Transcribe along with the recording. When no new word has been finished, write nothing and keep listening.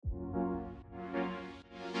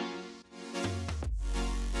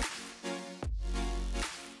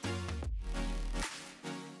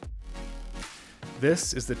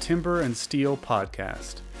This is the Timber and Steel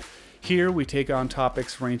Podcast. Here we take on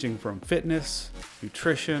topics ranging from fitness,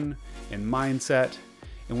 nutrition, and mindset,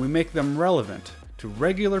 and we make them relevant to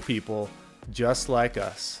regular people just like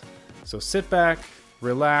us. So sit back,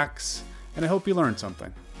 relax, and I hope you learned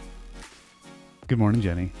something. Good morning,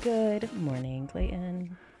 Jenny. Good morning,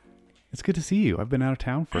 Clayton. It's good to see you. I've been out of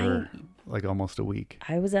town for like almost a week.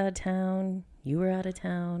 I was out of town. You were out of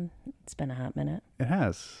town. It's been a hot minute. It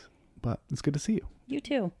has, but it's good to see you. You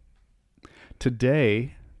too.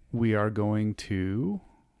 Today, we are going to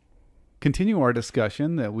continue our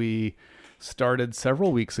discussion that we started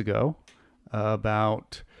several weeks ago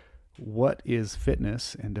about what is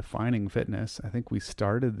fitness and defining fitness. I think we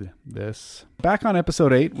started this back on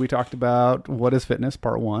episode 8. We talked about what is fitness,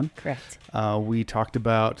 part 1. Correct. We talked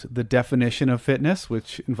about the definition of fitness,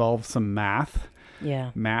 which involves some math.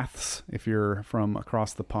 Yeah. Maths, if you're from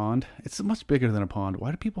across the pond. It's much bigger than a pond.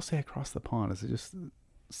 Why do people say across the pond? Is it just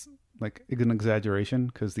like an exaggeration?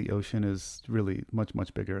 Because the ocean is really much,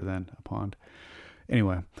 much bigger than a pond.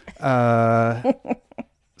 Anyway,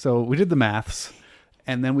 so we did the maths.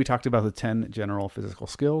 And then we talked about the 10 general physical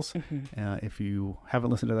skills. Mm-hmm. If you haven't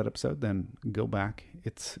listened to that episode, then go back.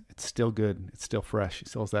 It's still good. It's still fresh. It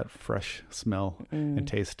still has that fresh smell and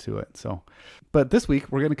taste to it. So, but this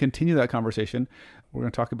week we're going to continue that conversation. We're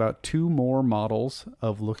going to talk about 2 more models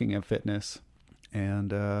of looking at fitness, and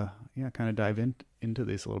kind of dive into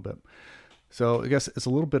these a little bit. So I guess it's a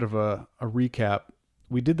little bit of a recap.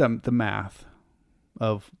 We did the math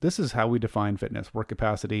of this is how we define fitness: work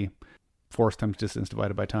capacity, force times distance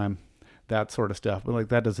divided by time, that sort of stuff. But like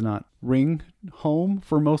that does not ring home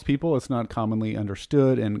for most people. It's not commonly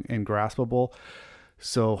understood and graspable.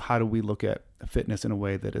 So how do we look at fitness in a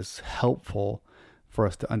way that is helpful for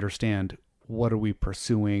us to understand what are we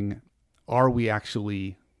pursuing? Are we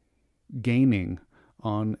actually gaining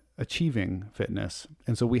on achieving fitness?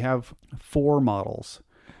 And so we have 4 models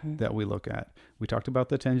that we look at. We talked about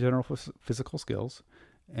the 10 general physical skills,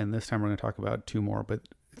 and this time we're going to talk about 2 more, but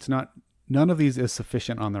it's not. None of these is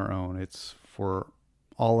sufficient on their own. It's for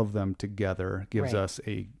all of them together gives us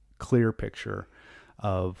a clear picture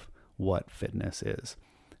of what fitness is.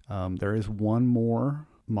 There is one more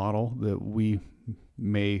model that we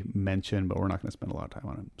may mention, but we're not going to spend a lot of time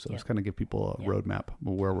on it. So just kind of give people a roadmap of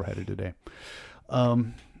where we're headed today.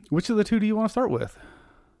 Which of the 2 do you want to start with?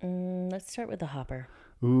 Let's start with the hopper.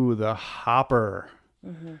 Ooh, the hopper.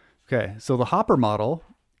 Mm-hmm. Okay, so the hopper model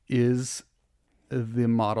is the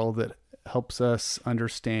model that helps us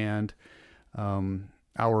understand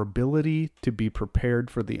our ability to be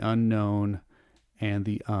prepared for the unknown and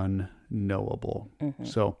the unknowable. Mm-hmm.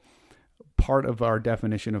 So part of our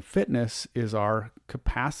definition of fitness is our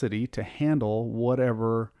capacity to handle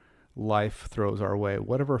whatever life throws our way,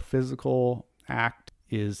 whatever physical act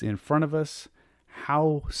is in front of us.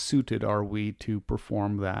 How suited are we to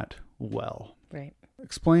perform that well? Right.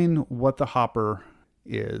 Explain what the hopper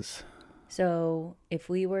is. So if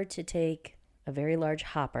we were to take a very large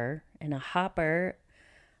hopper, and a hopper,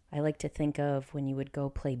 I like to think of when you would go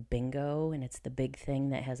play bingo, and it's the big thing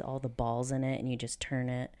that has all the balls in it, and you just turn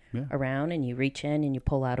it around, and you reach in and you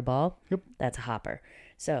pull out a ball. Yep. That's a hopper.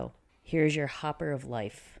 So here's your hopper of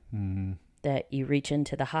life. Mm-hmm. That you reach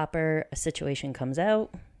into the hopper, a situation comes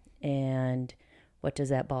out, and what does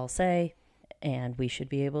that ball say? And we should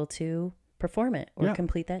be able to perform it or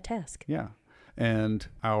complete that task. Yeah. And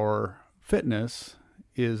our fitness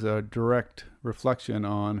is a direct reflection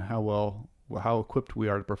on how equipped we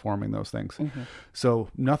are to performing those things. Mm-hmm. So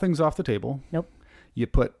nothing's off the table. Nope. You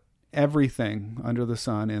put everything under the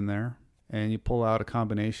sun in there, and you pull out a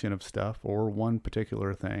combination of stuff or one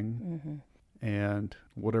particular thing. Mm-hmm. And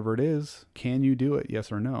whatever it is, can you do it?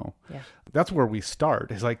 Yes or no? Yeah. That's where we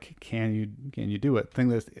start. It's like, can you do it? Thing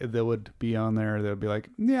that would be on there that would be like,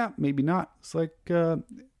 yeah, maybe not. It's like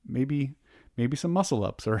maybe some muscle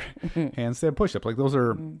ups or handstand push-ups. Like those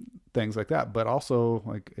are things like that. But also,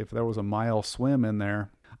 like if there was a mile swim in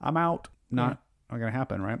there, I'm out. Not going to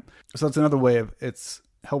happen, right? So that's another way of it's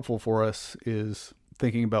helpful for us is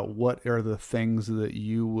thinking about what are the things that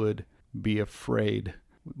you would be afraid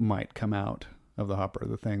might come out of the hopper.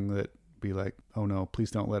 The thing that be like, oh no,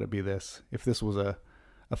 please don't let it be this. If this was a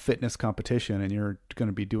fitness competition and you're going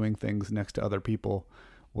to be doing things next to other people,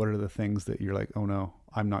 what are the things that you're like, oh no,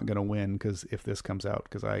 I'm not going to win because if this comes out,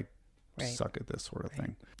 because I suck at this sort of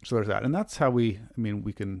thing. So there's that. And that's how we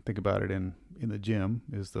can think about it in the gym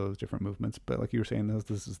is those different movements. But like you were saying,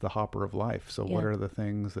 this is the hopper of life. So what are the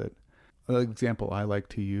things that, an example I like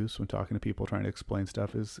to use when talking to people trying to explain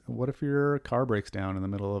stuff is, what if your car breaks down in the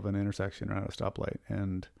middle of an intersection or at a stoplight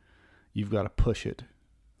and you've got to push it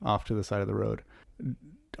off to the side of the road?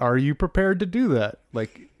 Are you prepared to do that?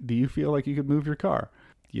 Like, do you feel like you could move your car?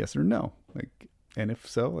 Yes or no? Like, and if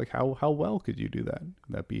so, like how well could you do that?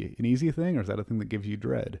 Would that be an easy thing, or is that a thing that gives you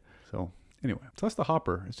dread? So anyway, so that's the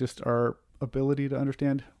hopper. It's just our ability to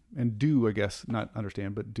understand and do, I guess, not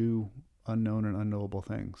understand, but do unknown and unknowable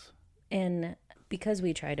things. And because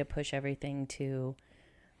we try to push everything to,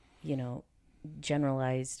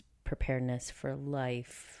 generalized preparedness for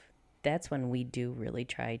life, that's when we do really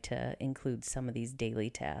try to include some of these daily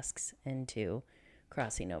tasks into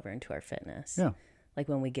crossing over into our fitness. Yeah. Like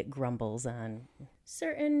when we get grumbles on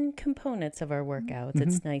certain components of our workouts,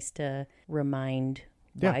 it's nice to remind,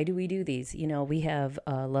 why do we do these? We have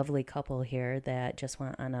a lovely couple here that just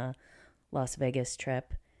went on a Las Vegas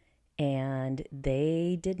trip, and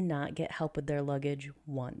they did not get help with their luggage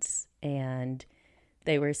once. And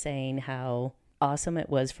they were saying how awesome it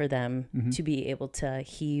was for them to be able to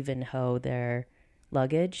heave and hoe their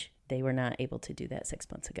luggage. They were not able to do that 6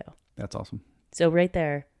 months ago. That's awesome. So right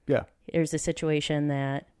there, Yeah. there's a situation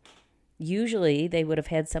that usually they would have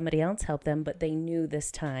had somebody else help them, but they knew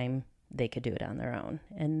this time they could do it on their own.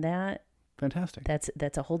 And Fantastic.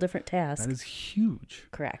 that's a whole different task. That is huge.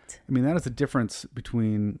 Correct. I mean, that is a difference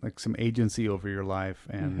between like some agency over your life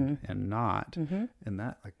and not. And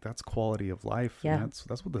that's quality of life. Yeah. And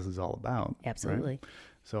that's what this is all about. Absolutely. Right?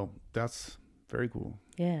 So that's very cool.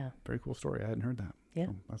 Yeah. Very cool story. I hadn't heard that. Yeah.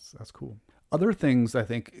 So that's cool. Other things I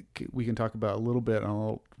think we can talk about a little bit on a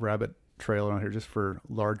little rabbit trail around here, just for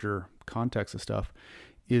larger context of stuff,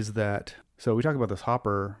 is that, so we talk about this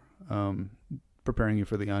hopper, preparing you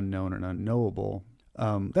for the unknown and unknowable.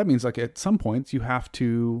 That means like at some points you have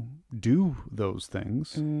to do those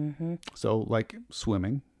things. So like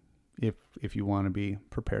swimming, if you want to be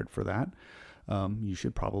prepared for that, you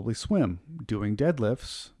should probably swim. Doing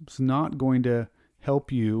deadlifts is not going to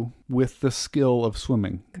help you with the skill of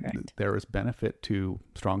swimming. Correct. There is benefit to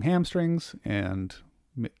strong hamstrings and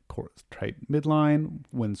tight midline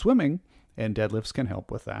when swimming, and deadlifts can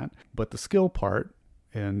help with that. But the skill part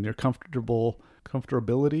and your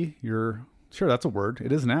comfortability, sure, that's a word.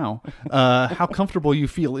 It is now. How comfortable you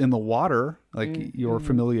feel in the water, like your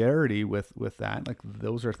familiarity with that, like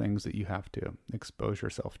those are things that you have to expose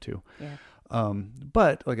yourself to. Yeah.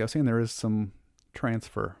 But like I was saying, there is some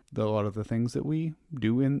transfer. A lot of the things that we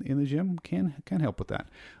do in the gym can help with that.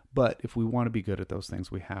 But if we want to be good at those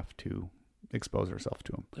things, we have to expose ourselves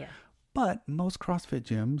to them. Yeah. But most CrossFit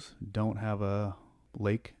gyms don't have a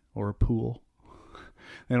lake or a pool.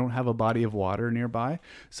 They don't have a body of water nearby.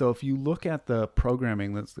 So if you look at the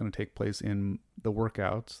programming that's going to take place in the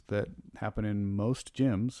workouts that happen in most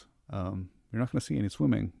gyms, you're not going to see any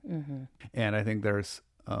swimming. And I think there's,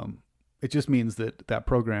 it just means that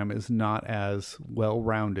program is not as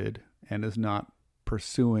well-rounded and is not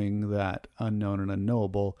pursuing that unknown and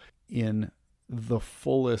unknowable in the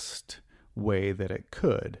fullest way that it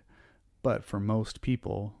could. But for most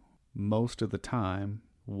people, most of the time,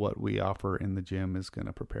 what we offer in the gym is going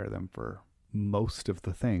to prepare them for most of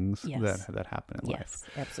the things that happen in life. Yes,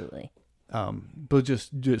 absolutely. But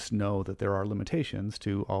just know that there are limitations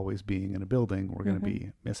to always being in a building. We're going to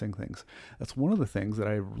be missing things. That's one of the things that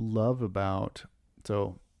I love about,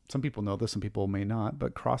 so some people know this, some people may not,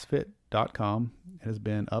 but CrossFit.com has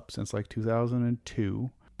been up since like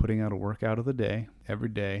 2002, putting out a workout of the day every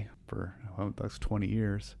day for that's 20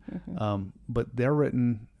 years. But they're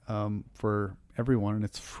written for everyone, and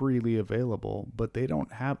it's freely available, but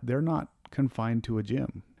they're not confined to a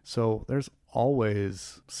gym. So there's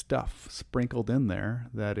always stuff sprinkled in there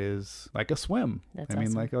that is like a swim. That's I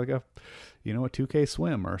mean, awesome. like a 2K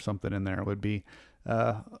swim or something in there would be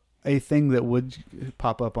a thing that would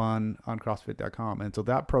pop up on CrossFit.com. And so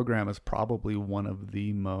that program is probably one of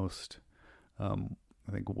the most,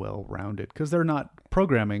 I think, well-rounded, because they're not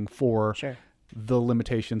programming for the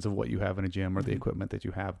limitations of what you have in a gym or the equipment that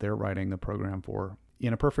you have. They're writing the program for,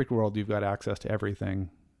 in a perfect world, you've got access to everything.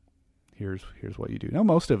 Here's what you do. Now,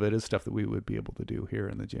 most of it is stuff that we would be able to do here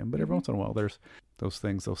in the gym, but every once in a while, there's those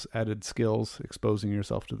things, those added skills, exposing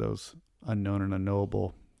yourself to those unknown and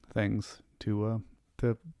unknowable things to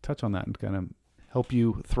touch on that and kind of help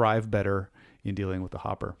you thrive better in dealing with the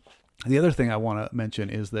hopper. The other thing I want to mention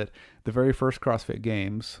is that the very first CrossFit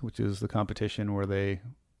Games, which is the competition where they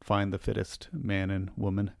find the fittest man and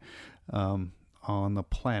woman on the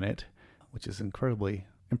planet, which is incredibly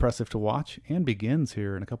impressive to watch, and begins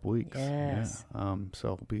here in a couple weeks. Yes. Yeah.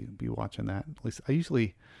 So be watching that. At least I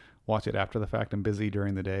usually watch it after the fact. I'm busy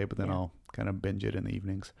during the day, but then I'll kind of binge it in the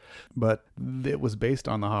evenings. But it was based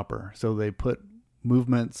on the hopper. So they put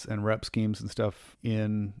movements and rep schemes and stuff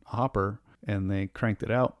in a hopper, and they cranked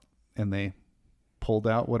it out, and they pulled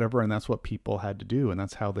out whatever, and that's what people had to do, and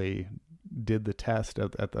that's how they did the test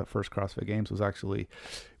at the first CrossFit Games was actually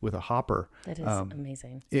with a hopper. That is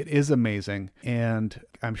amazing. It is amazing. And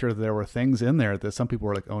I'm sure there were things in there that some people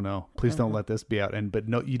were like, oh no, please don't let this be out. But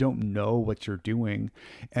no, you don't know what you're doing.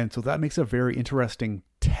 And so that makes a very interesting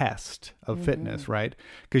test of fitness, right?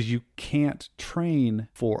 Because you can't train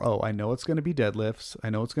for, oh, I know it's going to be deadlifts. I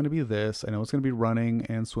know it's going to be this. I know it's going to be running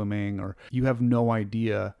and swimming, or you have no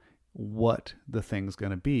idea what the thing's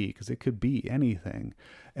going to be, because it could be anything.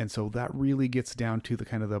 And so that really gets down to the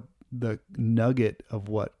kind of the nugget of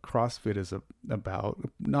what CrossFit is about.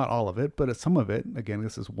 Not all of it, but some of it. Again,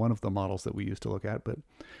 this is one of the models that we used to look at, but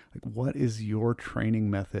like, what is your training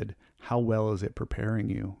method? How well is it preparing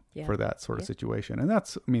you for that sort of situation? And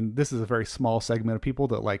that's, I mean, this is a very small segment of people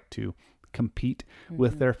that like to compete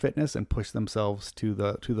with their fitness and push themselves to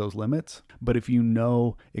those limits. But if you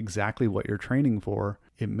know exactly what you're training for,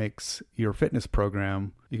 it makes your fitness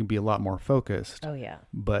program, you can be a lot more focused. Oh yeah.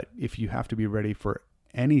 But if you have to be ready for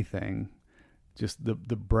anything, just the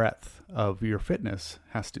breadth of your fitness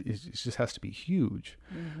just has to be huge.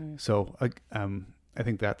 So I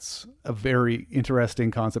think that's a very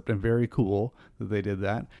interesting concept and very cool that they did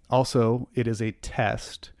that. Also, it is a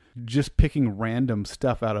test. Just picking random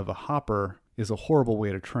stuff out of a hopper is a horrible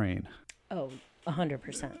way to train. Oh,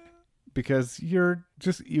 100%. Because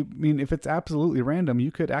if it's absolutely random,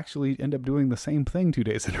 you could actually end up doing the same thing 2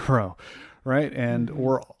 days in a row, right? And,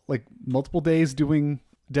 or like multiple days doing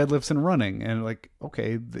deadlifts and running, and like,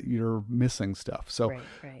 okay, you're missing stuff. So,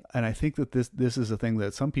 right. And I think that this is a thing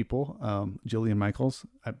that some people, Jillian Michaels,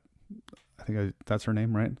 I think that's her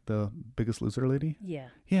name, right? The Biggest Loser lady. Yeah.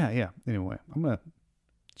 Anyway, a lot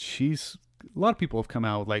of people have come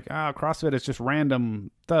out with like, CrossFit is just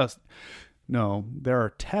random dust. No, there are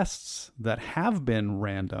tests that have been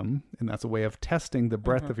random, and that's a way of testing the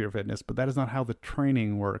breadth of your fitness, but that is not how the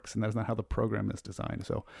training works, and that is not how the program is designed.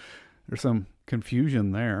 So there's some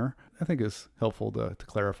confusion there. I think is helpful to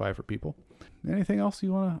clarify for people. Anything else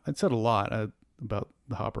you want to? I said a lot about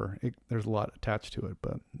the hopper. There's a lot attached to it,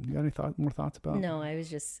 but you got any more thoughts about? No, I was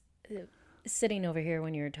just sitting over here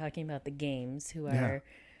when you were talking about the games, who are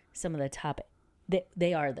some of the top.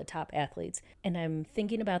 They are the top athletes. And I'm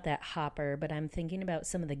thinking about that hopper, but I'm thinking about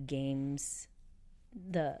some of the games,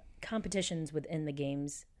 the competitions within the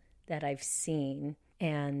games that I've seen.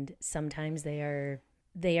 And sometimes they are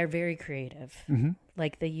very creative.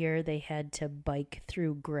 Like the year they had to bike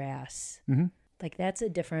through grass. Like that's a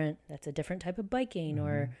different type of biking.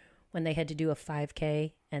 Or when they had to do a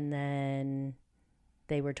 5K and then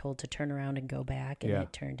they were told to turn around and go back, and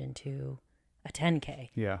it turned into a 10K.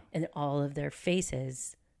 Yeah. And all of their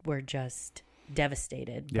faces were just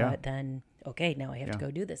devastated. Yeah. But then, okay, now I have to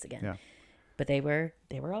go do this again. Yeah. But they were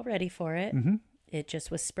all ready for it. It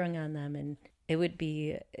just was sprung on them, and it would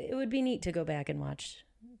be neat to go back and watch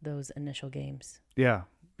those initial games. Yeah.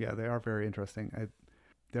 Yeah, they are very interesting.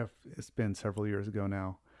 It's been several years ago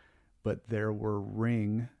now, but there were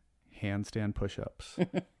ring handstand push-ups.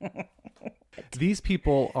 These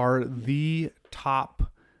people are the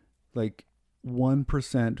top, like,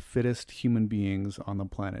 1% fittest human beings on the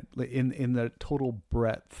planet in the total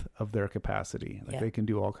breadth of their capacity. Like they can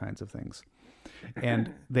do all kinds of things,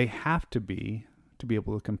 and they have to be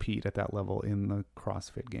able to compete at that level in the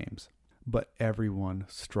CrossFit Games. But everyone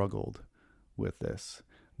struggled with this.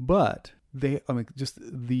 But just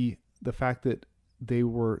the fact that they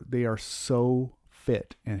are so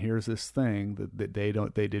fit, and here's this thing that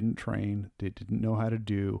they didn't train, they didn't know how to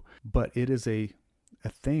do, but it is a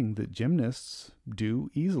thing that gymnasts do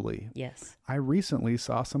easily. Yes. I recently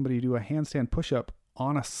saw somebody do a handstand push-up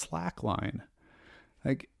on a slack line.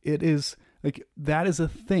 Like, it is like, that is a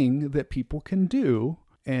thing that people can do.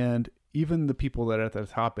 And even the people that are at the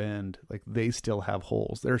top end, like, they still have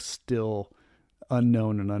holes. They're still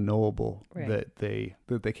unknown and unknowable that they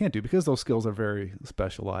can't do, because those skills are very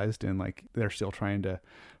specialized, and like, they're still trying to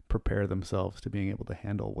prepare themselves to being able to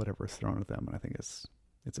handle whatever is thrown at them. And I think it's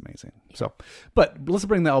amazing. So, but let's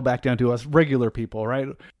bring that all back down to us regular people, right?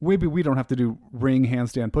 Maybe we don't have to do ring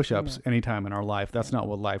handstand push-ups anytime in our life. That's not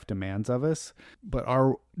what life demands of us. But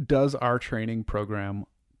does our training program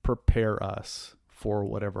prepare us for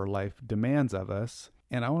whatever life demands of us?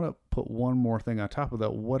 And I want to put one more thing on top of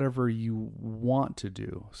that: whatever you want to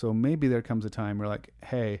do. So maybe there comes a time where, like,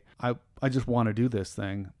 hey, I just want to do this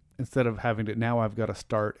thing. Instead of having to, now I've got to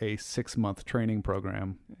start a 6-month training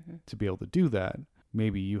program to be able to do that.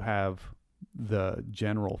 Maybe you have the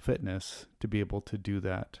general fitness to be able to do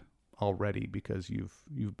that already, because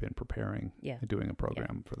you've been preparing and doing a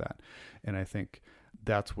program for that. And I think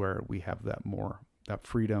that's where we have that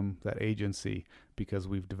freedom, that agency, because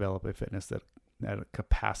we've developed a fitness that had a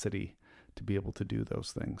capacity to be able to do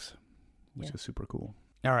those things. which Yeah. is super cool.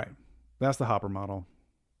 All right. That's the Hopper model.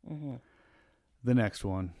 Mm-hmm. The next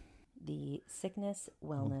one. The Sickness,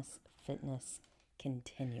 Wellness, Fitness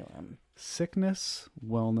Continuum. Sickness,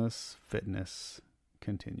 wellness, fitness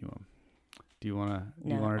continuum. Do you want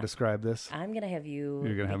No, to describe this? I'm going to have you,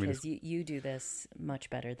 You're gonna have me because you do this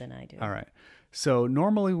much better than I do. All right. So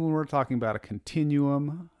normally when we're talking about a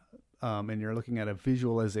continuum, and you're looking at a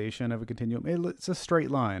visualization of a continuum, it's a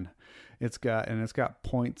straight line. It's got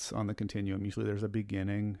points on the continuum. Usually there's a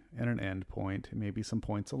beginning and an end point, maybe some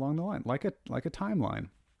points along the line, like a timeline.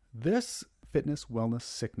 This fitness, wellness,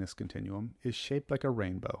 sickness continuum is shaped like a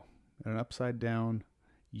rainbow, an upside down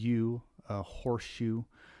U, a horseshoe,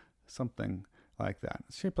 something like that.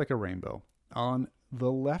 It's shaped like a rainbow. On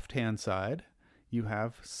the left-hand side, you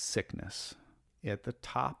have sickness. At the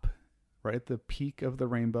top, right at the peak of the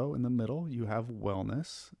rainbow in the middle, you have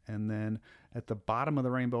wellness. And then at the bottom of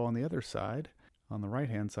the rainbow on the other side, on the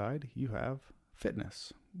right-hand side, you have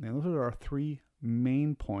fitness. Now, those are our three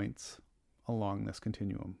main points along this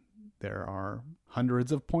continuum. There are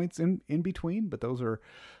hundreds of points in between, but those are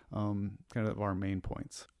kind of our main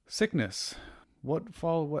points. Sickness. What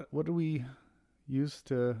do we use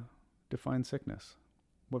to define sickness?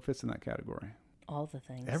 What fits in that category? All the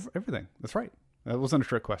things. Everything. That's right. That wasn't a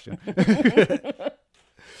trick question.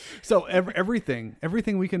 So everything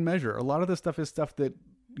we can measure. A lot of this stuff is stuff that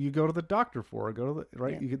you go to the doctor for.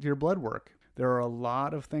 You get your blood work. There are a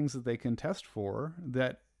lot of things that they can test for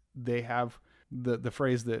that they have. The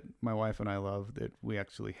phrase that my wife and I love that we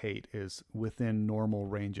actually hate is within normal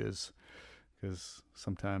ranges, because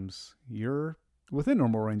sometimes you're within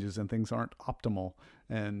normal ranges and things aren't optimal.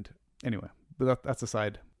 And anyway, but that's a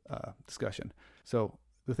side discussion. So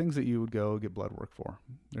the things that you would go get blood work for,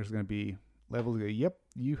 there's going to be levels of, yep,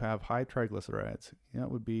 you have high triglycerides. Yeah,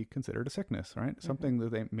 it would be considered a sickness, right? Mm-hmm. Something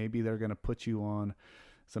that they're going to put you on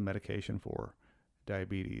some medication for.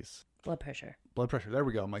 Diabetes. Blood pressure. There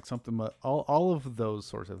we go. I'm like something, all of those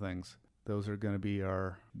sorts of things. Those are going to be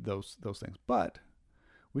those things. But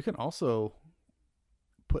we can also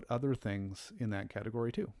put other things in that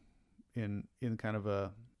category too, in kind of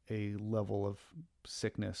a level of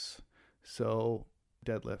sickness. So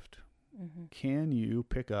deadlift. Mm-hmm. Can you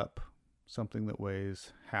pick up something that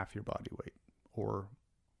weighs half your body weight or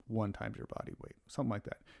 1 times your body weight? Something like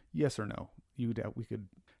that. Yes or no? We could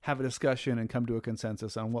have a discussion and come to a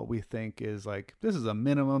consensus on what we think is like, this is a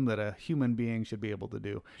minimum that a human being should be able to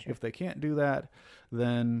do. Sure. If they can't do that,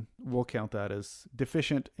 then we'll count that as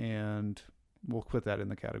deficient and we'll put that in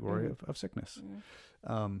the category mm-hmm. of sickness.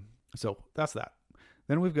 Mm-hmm. So that's that.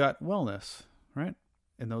 Then we've got wellness, right?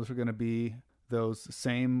 And those are going to be those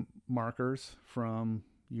same markers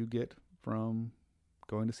you get from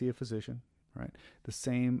going to see a physician, right? The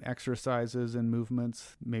same exercises and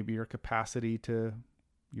movements, maybe your capacity to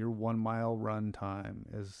your 1 mile run time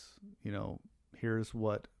is, here's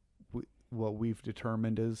what we've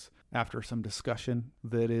determined is, after some discussion,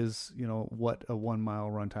 that is, what a 1 mile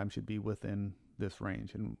run time should be within this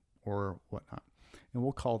range or whatnot. And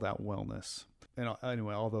we'll call that wellness. And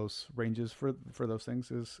anyway, all those ranges for those things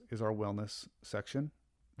is our wellness section.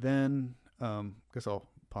 Then, guess I'll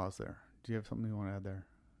pause there. Do you have something you want to add there?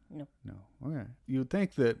 No. Okay. You would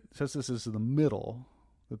think that since this is the middle,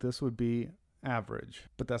 that this would be average,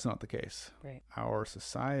 but that's not the case. Right. Our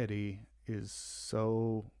society is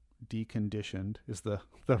so deconditioned, is the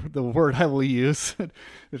word I will use to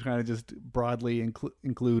kind of just broadly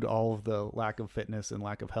include all of the lack of fitness and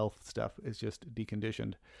lack of health stuff, is just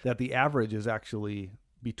deconditioned, that the average is actually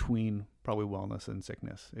between probably wellness and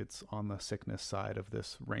sickness. It's on the sickness side of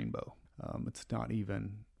this rainbow. It's not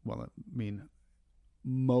even,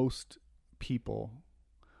 most people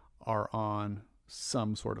are on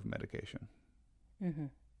some sort of medication mm-hmm.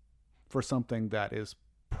 for something that is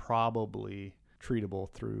probably treatable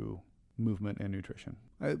through movement and nutrition.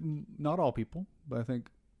 Not all people, but I think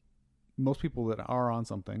most people that are on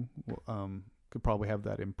something could probably have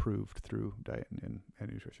that improved through diet and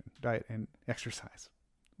nutrition, diet and exercise.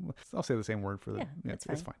 I'll say the same word for it's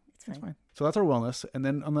fine. It's fine. So that's our wellness. And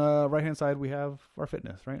then on the right-hand side, we have our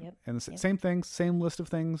fitness, right? Yep. And the same things, same list of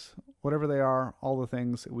things, whatever they are, all the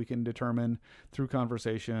things we can determine through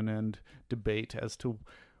conversation and debate as to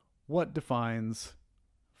what defines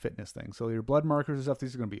fitness things. So your blood markers and stuff,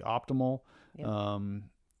 these are going to be optimal. Yep.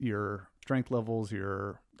 Your strength levels,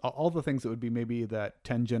 all the things that would be maybe that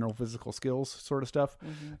 10 general physical skills sort of stuff.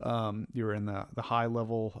 Mm-hmm. You're in the high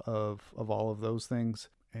level of all of those things.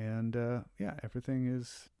 And everything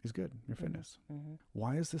is good. Your fitness. Mm-hmm.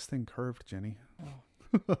 Why is this thing curved, Jenny?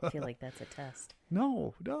 Oh, I feel like that's a test.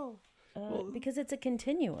 No. Because it's a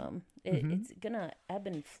continuum. It's gonna ebb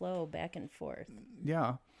and flow back and forth.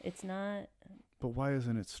 Yeah. It's not. But why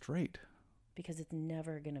isn't it straight? Because it's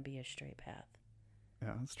never gonna be a straight path.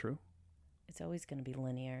 Yeah, that's true. It's always gonna be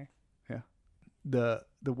linear. Yeah. The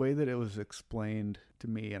way that it was explained to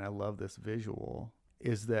me, and I love this visual,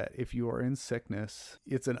 is that if you are in sickness,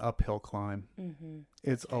 it's an uphill climb. Mm-hmm.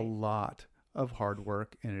 It's a lot of hard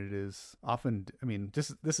work, and it is often, I mean,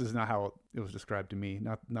 just this is not how it was described to me,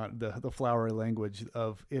 not the flowery language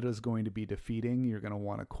of it is going to be defeating, you're going to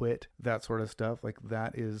want to quit, that sort of stuff. Like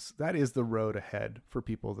that is the road ahead for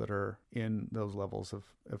people that are in those levels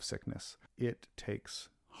of sickness. It takes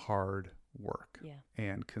hard work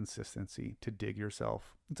and consistency to dig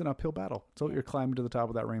yourself. It's an uphill battle. So you're climbing to the top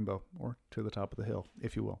of that rainbow, or to the top of the hill,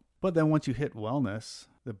 if you will. But then once you hit wellness,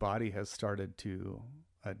 the body has started to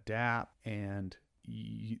adapt, and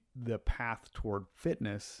the path toward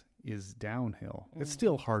fitness is downhill. It's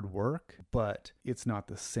still hard work, but it's not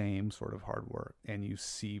the same sort of hard work, and you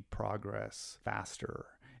see progress faster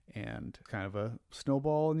and kind of a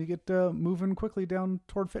snowball, and you get moving quickly down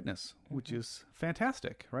toward fitness, which is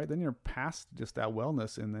fantastic, right? Then you're past just that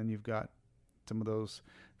wellness, and then you've got some of those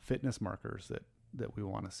fitness markers that we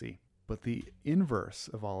want to see. But the inverse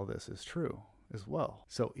of all of this is true as well.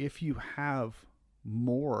 So if you have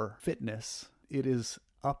more fitness, it is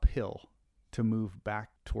uphill to move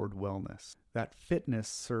back toward wellness. That fitness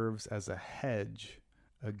serves as a hedge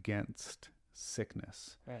against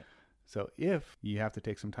sickness. Right. So if you have to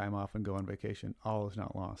take some time off and go on vacation, all is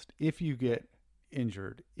not lost. If you get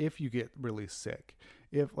injured, if you get really sick,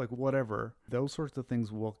 if like whatever, those sorts of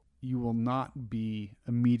things you will not be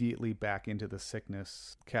immediately back into the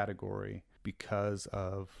sickness category because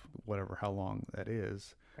of whatever, how long that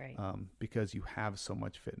is, right? Because you have so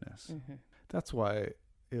much fitness. That's why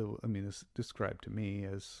it's described to me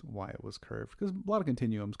as why it was curved, because a lot of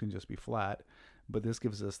continuums can just be flat, but this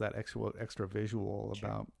gives us that extra visual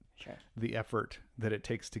about the effort that it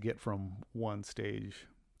takes to get from one stage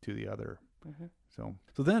to the other. So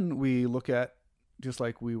then we look at, just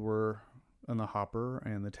like we were on the hopper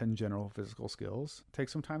and the 10 general physical skills, take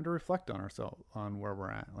some time to reflect on ourselves, on where we're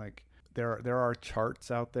at. Like there are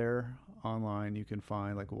charts out there online you can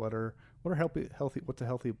find, like what are healthy, what's a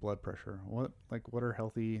healthy blood pressure, what are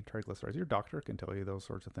healthy triglycerides. Your doctor can tell you those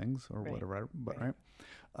sorts of things, or whatever, but right.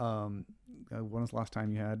 When was the last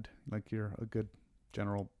time you had like a good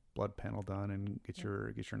general blood panel done and get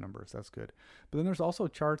your numbers? That's good. But then there's also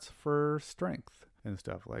charts for strength and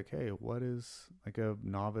stuff, like, hey, what is like a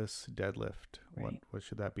novice deadlift? What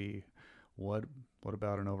should that be? What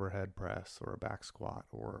about an overhead press or a back squat,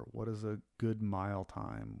 or what is a good mile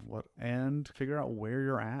time? And figure out where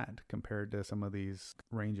you're at compared to some of these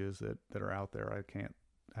ranges that are out there. I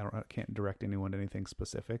can't direct anyone to anything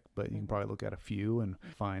specific, but you can probably look at a few and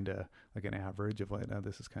find an average of like,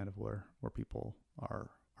 this is kind of where people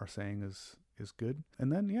are saying is good.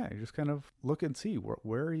 And then you just kind of look and see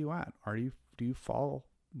where are you at? Do you fall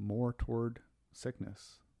more toward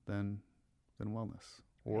sickness than wellness?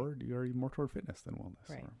 Or are you more toward fitness than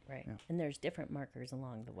wellness? Right. Yeah. And there's different markers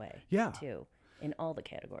along the way too, in all the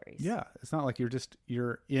categories. Yeah. It's not like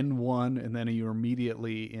you're in one and then you're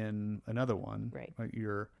immediately in another one. Right. Like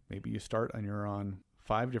maybe you start and you're on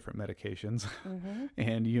 5 different medications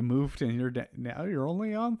and you moved and now you're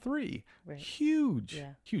only on 3. Right. Huge.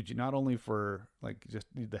 Not only for like just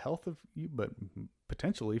the health of you, but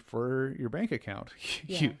potentially for your bank account.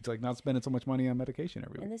 Huge. Like not spending so much money on medication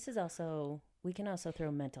every week. And this is also, we can also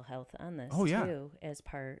throw mental health on this too, as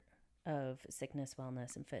part of sickness,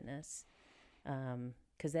 wellness, and fitness.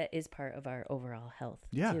 Because that is part of our overall health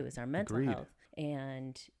too, is our mental health.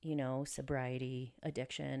 And, sobriety,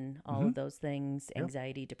 addiction, all of those things,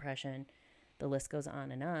 anxiety, depression, the list goes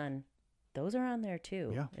on and on. Those are on there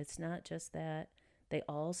too. Yeah. It's not just that. They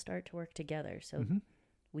all start to work together. So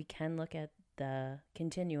we can look at the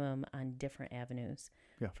continuum on different avenues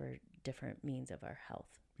for different means of our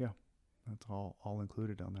health. Yeah. That's all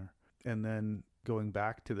included on there. And then going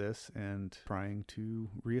back to this and trying to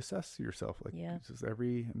reassess yourself. Like just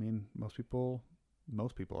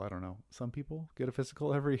most people, I don't know, some people get a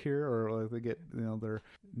physical every year, or like they get, their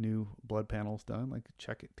new blood panels done. Like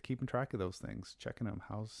check it, keeping track of those things, checking them.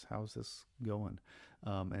 How's this going?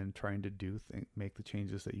 And trying to make the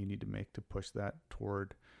changes that you need to make to push that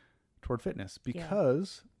toward fitness,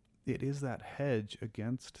 because it is that hedge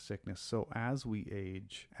against sickness. So as we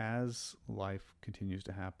age, as life continues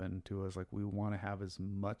to happen to us, like we want to have as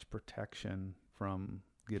much protection from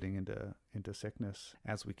getting into sickness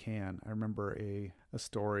as we can. I remember a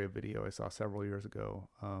story, a video I saw several years ago.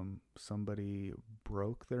 Somebody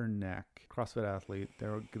broke their neck. CrossFit athlete.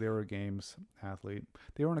 They were a games athlete.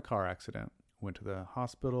 They were in a car accident. Went to the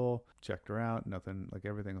hospital, checked her out, nothing, like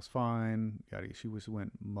everything was fine. She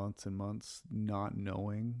went months and months not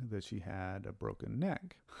knowing that she had a broken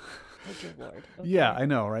neck. Oh, dear Lord. Okay. Yeah, I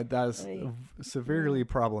know, right? That is severely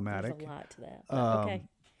problematic. There's a lot to that. But, okay.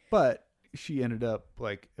 But she ended up,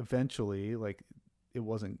 like, eventually, like, it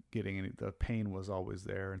wasn't getting any, the pain was always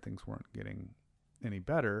there and things weren't getting any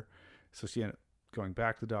better. So she ended up going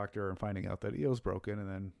back to the doctor and finding out that it was broken, and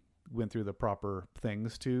then went through the proper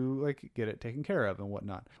things to, like, get it taken care of and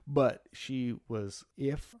whatnot. But she was,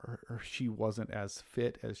 if she wasn't as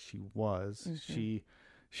fit as she was,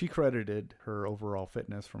 she credited her overall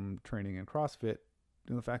fitness from training in CrossFit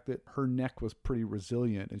and the fact that her neck was pretty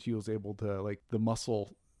resilient, and she was able to, like, the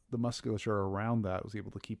musculature around that was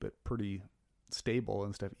able to keep it pretty stable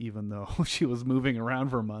and stuff, even though she was moving around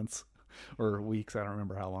for months or weeks. I don't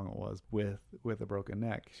remember how long it was with a broken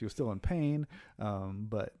neck. She was still in pain,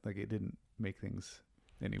 but, like, it didn't make things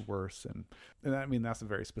any worse. And I mean, that's a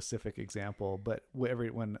very specific example, but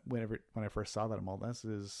when I first saw that, I'm all, this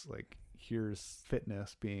is like, here's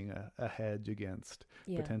fitness being a hedge against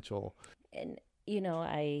potential. And,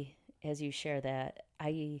 as you share that,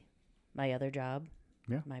 my other job,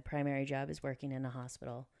 my primary job is working in a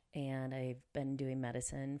hospital. And I've been doing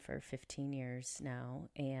medicine for 15 years now.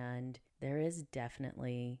 And there is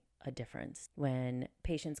definitely a difference when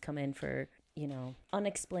patients come in for,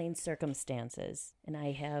 unexplained circumstances. And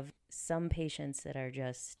I have some patients that are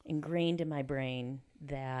just ingrained in my brain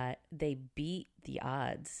that they beat the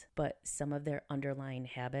odds, but some of their underlying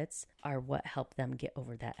habits are what help them get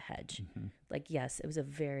over that hedge. Mm-hmm. Like, yes, it was a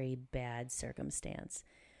very bad circumstance,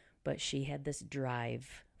 but she had this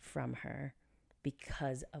drive from her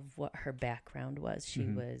because of what her background was. She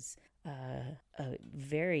was a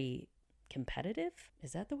very competitive,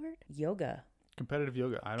 is that the word? Competitive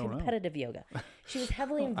yoga. I don't know. Competitive yoga. She was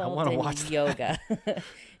heavily involved in yoga.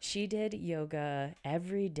 She did yoga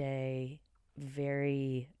every day.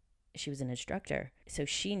 She was an instructor. So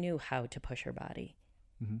she knew how to push her body.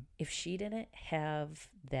 Mm-hmm. If she didn't have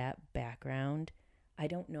that background, I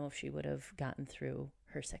don't know if she would have gotten through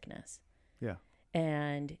her sickness. Yeah.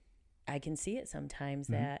 And I can see it sometimes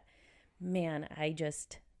that, man, I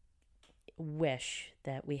just wish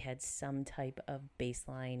that we had some type of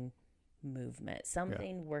baseline movement,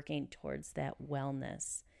 something working towards that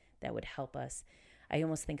wellness that would help us. I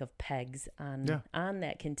almost think of pegs on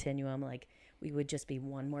that continuum, like we would just be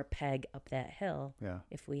one more peg up that hill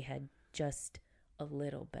if we had just a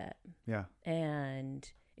little bit. Yeah. And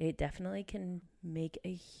it definitely can make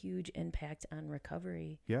a make impact on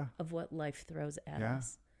recovery of what life throws at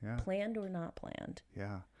us. Yeah. Planned or not planned.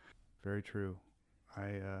 Yeah, very true.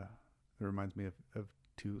 It reminds me of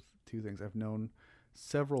two things. I've known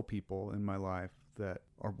several people in my life that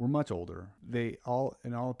were much older. They all,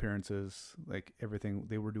 in all appearances, like everything,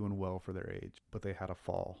 they were doing well for their age, but they had a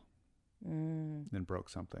fall and broke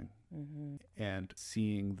something. Mm-hmm. And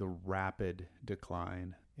seeing the rapid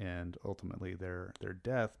decline and ultimately their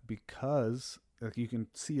death, because, like, you can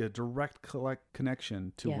see a direct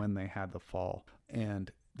connection to when they had the fall.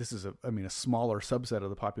 And this is a smaller subset of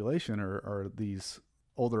the population are these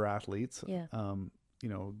older athletes,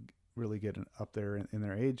 really getting up there in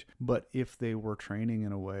their age. But if they were training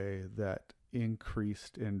in a way that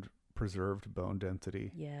increased and preserved bone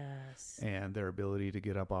density, and their ability to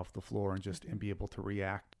get up off the floor and just and be able to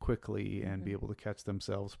react quickly and be able to catch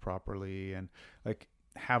themselves properly and, like,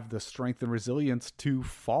 have the strength and resilience to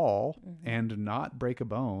fall and not break a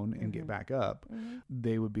bone and get back up,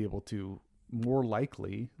 they would be able to more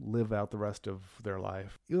likely live out the rest of their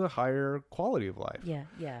life with a higher quality of life.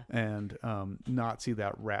 And not see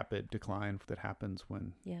that rapid decline that happens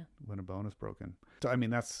when a bone is broken. So, I mean,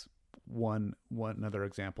 that's one another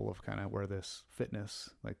example of kind of where this fitness,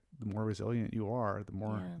 like, the more resilient you are, the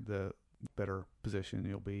more the better position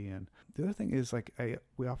you'll be in. The other thing is, like,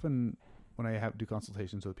 we often, when I do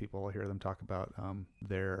consultations with people, I hear them talk about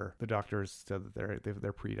the doctors said that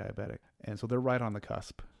they're pre-diabetic, and so they're right on the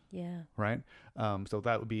cusp. Yeah. Right. So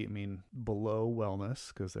that would be, below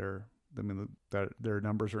wellness, because their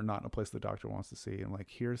numbers are not in a place the doctor wants to see. And, like,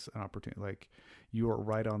 here's an opportunity, like, you are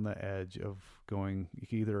right on the edge of going. You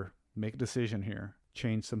can either make a decision here,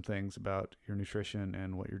 change some things about your nutrition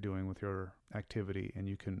and what you're doing with your activity, and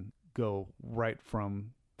you can go right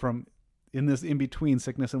from in this in between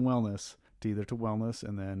sickness and wellness to either to wellness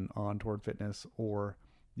and then on toward fitness, or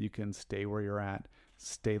you can stay where you're at,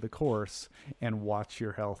 stay the course, and watch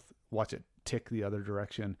your health, watch it tick the other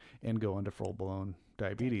direction and go into full blown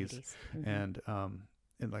diabetes. And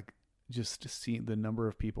like, just to see the number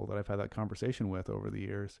of people that I've had that conversation with over the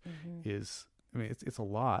years is, I mean, it's a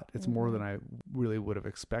lot. It's more than I really would have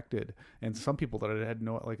expected. And some people that I had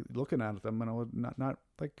no, like, looking at them, and I would not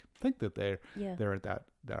like think that they're at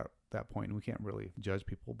that point. And we can't really judge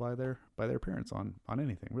people by their appearance on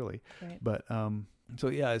anything, really. Right. But so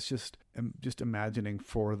yeah, it's just imagining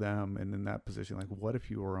for them, and in that position, like, what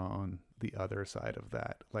if you were on the other side of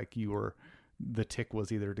that? Like, the tick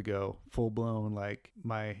was either to go full blown, like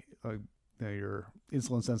your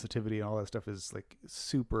insulin sensitivity and all that stuff is like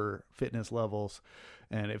super fitness levels.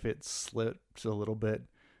 And if it slips a little bit,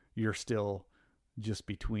 you're still just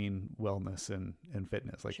between wellness and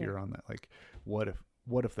fitness. Like, you're on that, like, what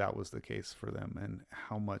if that was the case for them, and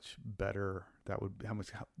how much better that would be, how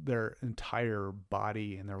their entire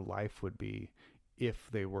body and their life would be if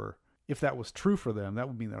that was true for them. That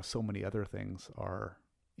would mean that so many other things are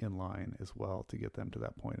in line as well to get them to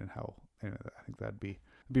that point. And I think that'd be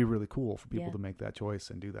really cool for people to make that choice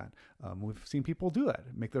and do that. We've seen people do that,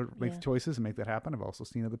 make the choices and make that happen. I've also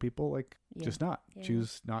seen other people just not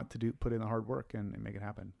choose not to put in the hard work and make it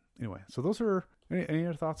happen. Anyway, so those are any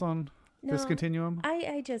other thoughts on this continuum?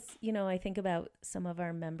 I just, I think about some of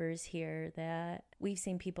our members here that we've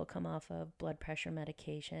seen people come off of blood pressure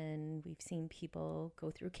medication. We've seen people go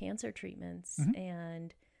through cancer treatments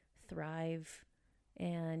and thrive,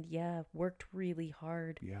 and worked really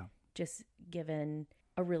hard. Yeah. Just given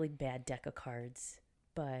a really bad deck of cards,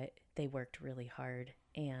 but they worked really hard.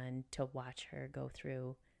 And to watch her go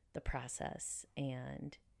through the process,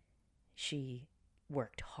 and she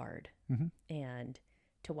worked hard, and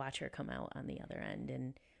to watch her come out on the other end.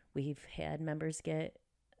 And we've had members get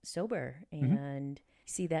sober and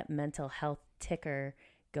see that mental health ticker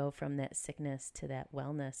go from that sickness to that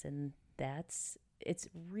wellness. And it's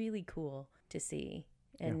really cool to see.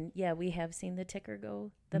 And we have seen the ticker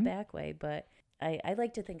go the back way, but I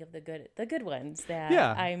like to think of the good ones that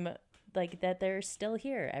I'm like, that they're still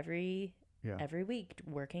here every week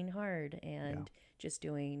working hard and just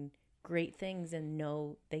doing great things, and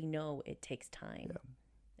they know it takes time.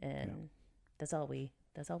 And that's all we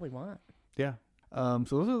want. Yeah. So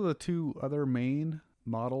those are the two other main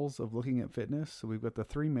models of looking at fitness. So we've got the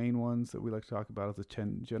three main ones that we like to talk about: the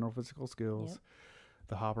 10 general physical skills,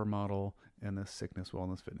 the Hopper model, and the sickness,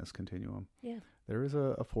 wellness, fitness continuum. Yeah. There is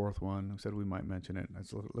a fourth one. We said we might mention it. I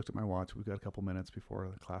just looked at my watch. We've got a couple minutes before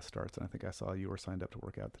the class starts, and I think I saw you were signed up to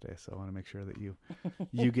work out today. So I want to make sure that you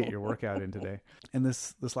get your workout in today. And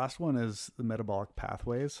this last one is the metabolic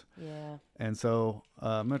pathways. Yeah. And so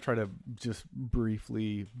I'm going to try to just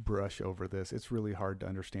briefly brush over this. It's really hard to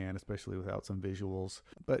understand, especially without some visuals.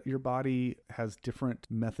 But your body has different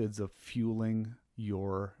methods of fueling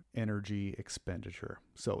your energy expenditure.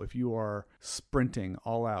 So if you are sprinting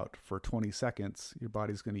all out for 20 seconds, your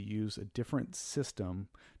body's going to use a different system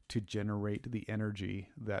to generate the energy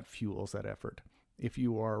that fuels that effort. If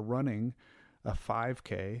you are running a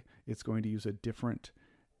 5K, it's going to use a different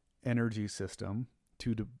energy system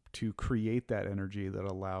to create that energy that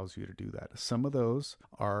allows you to do that. Some of those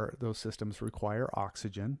systems require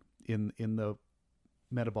oxygen in the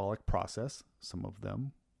metabolic process. Some of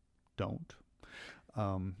them don't.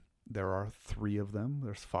 There are 3 of them.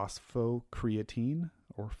 There's phosphocreatine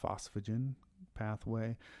or phosphagen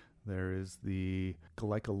pathway. There is the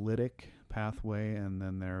glycolytic pathway, and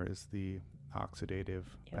then there is the oxidative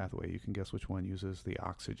pathway. You can guess which one uses the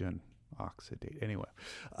oxygen oxidate. Anyway,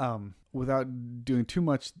 without doing too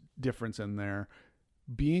much difference in there,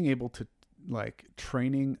 being able to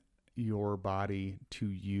training your body to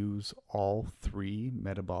use all 3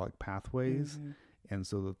 metabolic pathways, and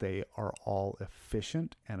so that they are all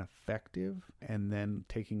efficient and effective, and then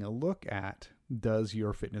taking a look at, does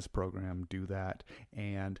your fitness program do that?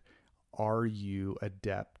 And are you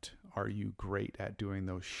adept? Are you great at doing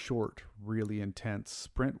those short, really intense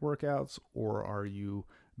sprint workouts, or are you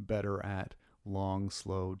better at long,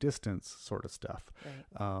 slow distance sort of stuff?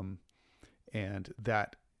 Right. And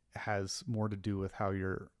that has more to do with how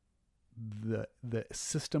the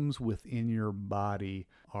systems within your body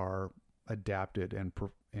are adapted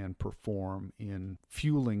and perform in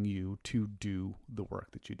fueling you to do the work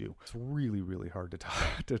that you do. It's really, really hard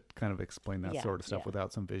to kind of explain that sort of stuff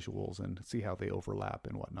without some visuals and see how they overlap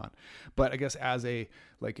and whatnot. But I guess as a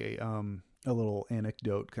little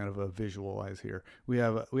anecdote, kind of a visualize here, we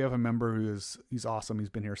have a member he's awesome. He's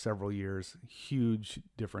been here several years. Huge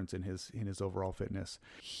difference in his overall fitness.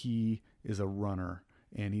 He is a runner,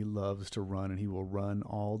 and he loves to run, and he will run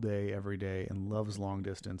all day, every day, and loves long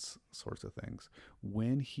distance sorts of things.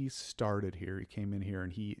 When he started here, he came in here,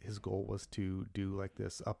 and his goal was to do like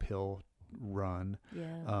this uphill run.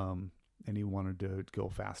 Yeah. And he wanted to go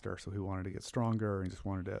faster. So he wanted to get stronger and just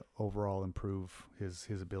wanted to overall improve his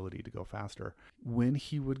ability to go faster. When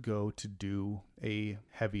he would go to do a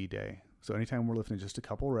heavy day, so anytime we're lifting just a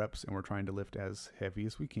couple reps and we're trying to lift as heavy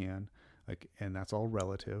as we can, and that's all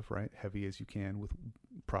relative, right? Heavy as you can with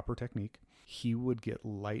proper technique, he would get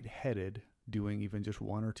lightheaded doing even just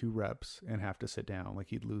 1 or 2 reps and have to sit down. Like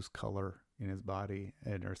he'd lose color in his body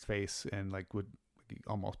and his face and would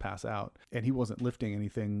almost pass out. And he wasn't lifting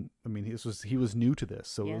anything. I mean, he was new to this,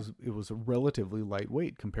 so it was a relatively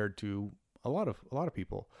lightweight compared to a lot of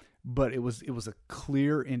people. But it was a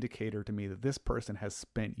clear indicator to me that this person has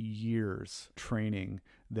spent years training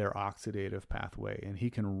their oxidative pathway, and he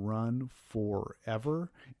can run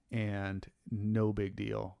forever and no big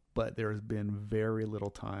deal. But there has been very little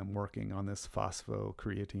time working on this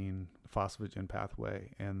phosphogen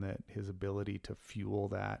pathway, and that his ability to fuel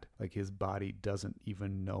that, his body doesn't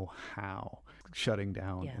even know how, shutting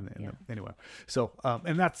down. Anyway, so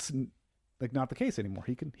and that's not the case anymore.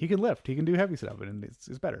 He can lift, he can do heavy stuff, and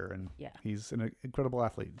it's better, and he's an incredible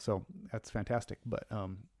athlete. So that's fantastic. But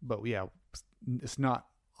yeah, it's not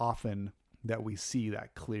often that we see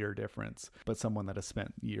that clear difference, but someone that has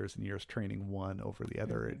spent years and years training one over the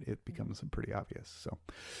other, it becomes pretty obvious. So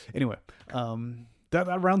anyway,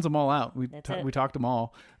 that rounds them all out. We talked them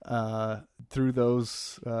all through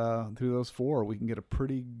those 4. We can get a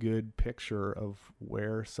pretty good picture of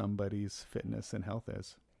where somebody's fitness and health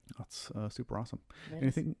is. That's super awesome.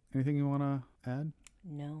 Anything you want to add?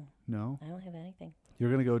 No, I don't have anything. You're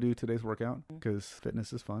going to go do today's workout because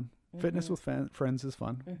fitness is fun. Fitness with friends is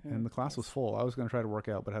fun. And the class was full. I was going to try to work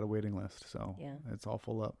out, but had a waiting list. So it's all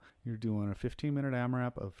full up. You're doing a 15-minute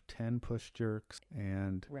AMRAP of 10 push jerks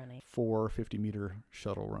and running 4 50-meter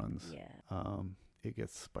shuttle runs. Yeah. It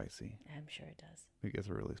gets spicy. I'm sure it does. It gets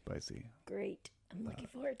really spicy. Great. I'm looking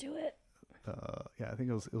forward to it. I think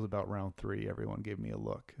it was about round 3. Everyone gave me a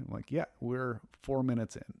look. I'm like, yeah, we're 4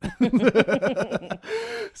 minutes in.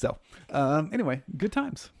 So, anyway, good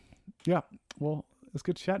times. Yeah. Well, it was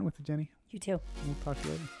good chatting with you, Jenny. You too. We'll talk to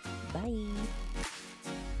you later. Bye.